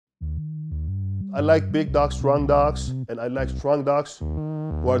I like big dogs, strong dogs, and I like strong dogs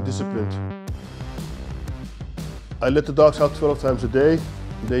who are disciplined. I let the dogs out 12 times a day.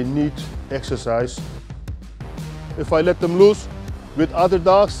 They need exercise. If I let them loose with other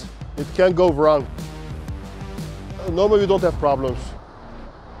dogs, it can go wrong. Normally we don't have problems.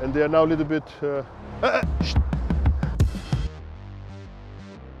 And they are now a little bit...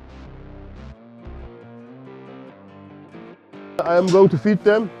 I am going to feed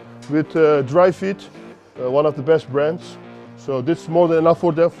them with dry feed, one of the best brands. So this is more than enough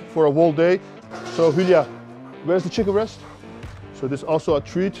for them for a whole day. So Julia, where's the chicken breast? So this is also a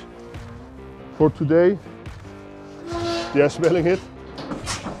treat for today. They are smelling it.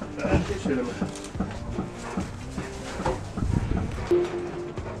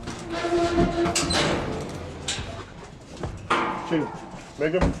 Chicken,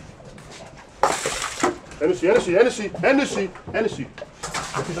 Magnum. Hennessy, Hennessy, Hennessy, Hennessy, Hennessy.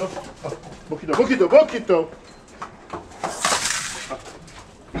 Bokito, oh, Bokito, Bokito, Bokito.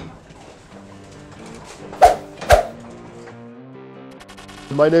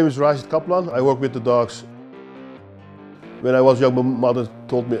 My name is Rasit Kaplan. I work with the dogs. When I was young, my mother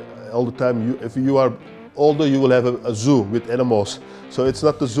told me all the time, if you are older, you will have a zoo with animals. So it's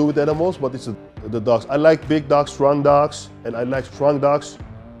not the zoo with animals, but it's the dogs. I like big dogs, strong dogs, and I like strong dogs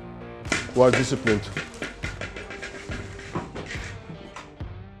who are disciplined.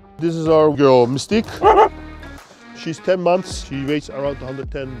 This is our girl, Mystique. She's 10 months. She weighs around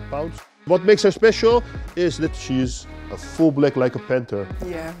 110 pounds. What makes her special is that she is a full black like a panther.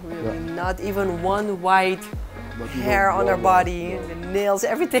 Yeah, really. Yeah. Not even one white hair on her body, the nails,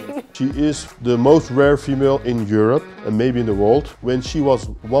 everything. She is the most rare female in Europe and maybe in the world. When she was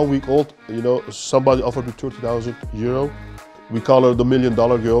 1 week old, you know, somebody offered me 30,000 euro. We call her the $1 million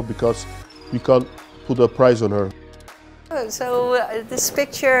girl because we can't put a price on her. So this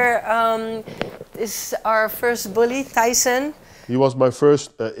picture is our first bully, Tyson. He was my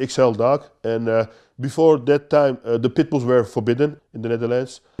first XL dog, and before that time the Pitbulls were forbidden in the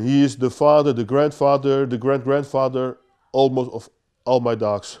Netherlands. He is the father, the grandfather, the great-grandfather almost of all my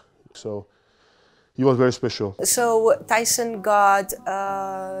dogs. So he was very special. So Tyson got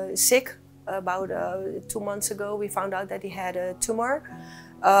sick about 2 months ago. We found out that he had a tumor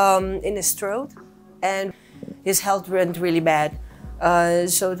in his throat, and his health went really bad.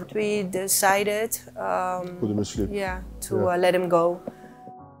 So we decided put him asleep. Yeah, to let him go.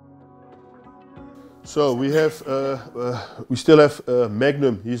 So we have, we still have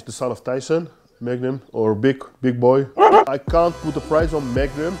Magnum. He's the son of Tyson. Magnum, or big boy. I can't put a price on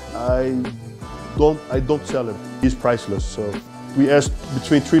Magnum. I don't sell him. He's priceless. So we asked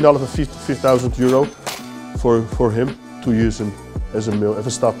between $3,000 and €5,000 for him to use him as a meal, as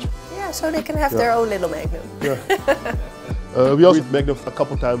a stud. Yeah, so they can have their own little Magnum. Yeah. We also eat Magnum a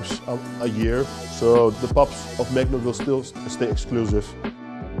couple times a year, so the pups of Magnum will still stay exclusive.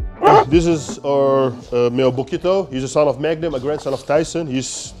 This is our male Bokito. He's a son of Magnum, a grandson of Tyson.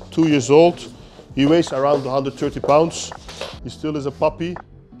 He's 2 years old. He weighs around 130 pounds. He still is a puppy,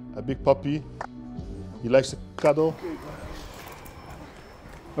 a big puppy. He likes to cuddle.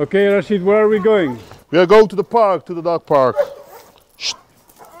 Okay, Rasit, where are we going? We are going to the park, to the dog park.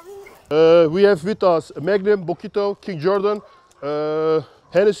 We have with us Magnum, Bokito, King Jordan,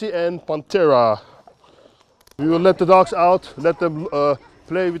 Hennessy and Pantera. We will let the dogs out, let them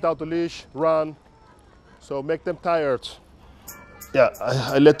play without the leash, run, so make them tired. Yeah,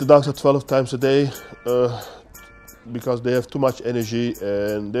 I let the dogs out 12 times a day because they have too much energy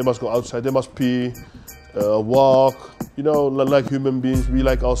and they must go outside, they must pee, walk. You know, like human beings, we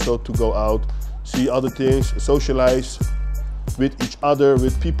like also to go out, see other things, socialize with each other,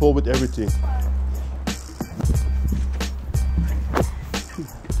 with people, with everything.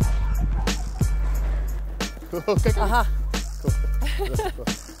 Okay. Aha.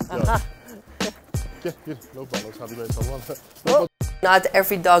 Aha. Not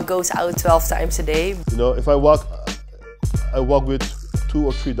every dog goes out 12 times a day. You know, if I walk with 2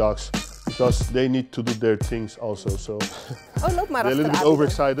 or 3 dogs because they need to do their things also. So they're a little bit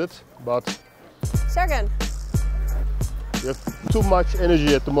overexcited, but Sergen. you have too much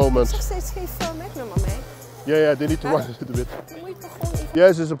energy at the moment. Yeah, they need to run a little bit.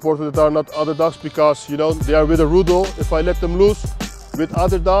 Yes, it's important that there are not other dogs because, you know, they are with a Rudel. If I let them loose with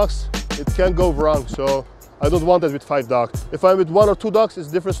other dogs, it can go wrong. So I don't want that with 5 dogs. If I'm with 1 or 2 dogs, it's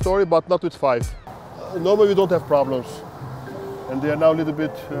a different story, but not with 5. Normally we don't have problems. And they are now a little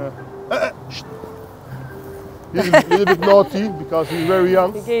bit, little bit naughty because he's very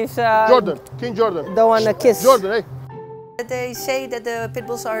young. He gives, Jordan, King Jordan. Don't want to kiss. Jordan, hey. They say that the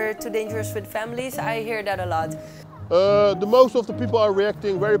Pitbulls are too dangerous with families. I hear that a lot. The most of the people are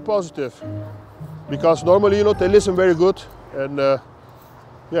reacting very positive. because normally, you know, they listen very good, and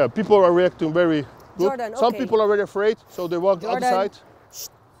yeah, people are reacting very good. Jordan, Some okay. people are very afraid, so they walk the other Jordan. side.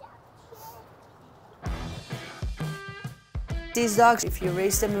 These dogs, if you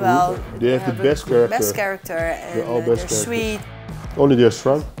raise them well, They have the best character. Best character, and They're all best they're sweet. Only they're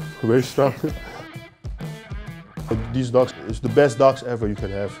strong, very strong. These dogs is the best dogs ever you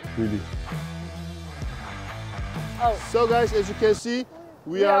can have, really. Oh. So guys, as you can see,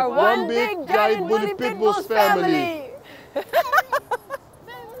 we are one big Giant Bully Pitbulls family.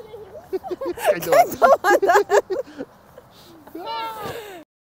 Kijk dan.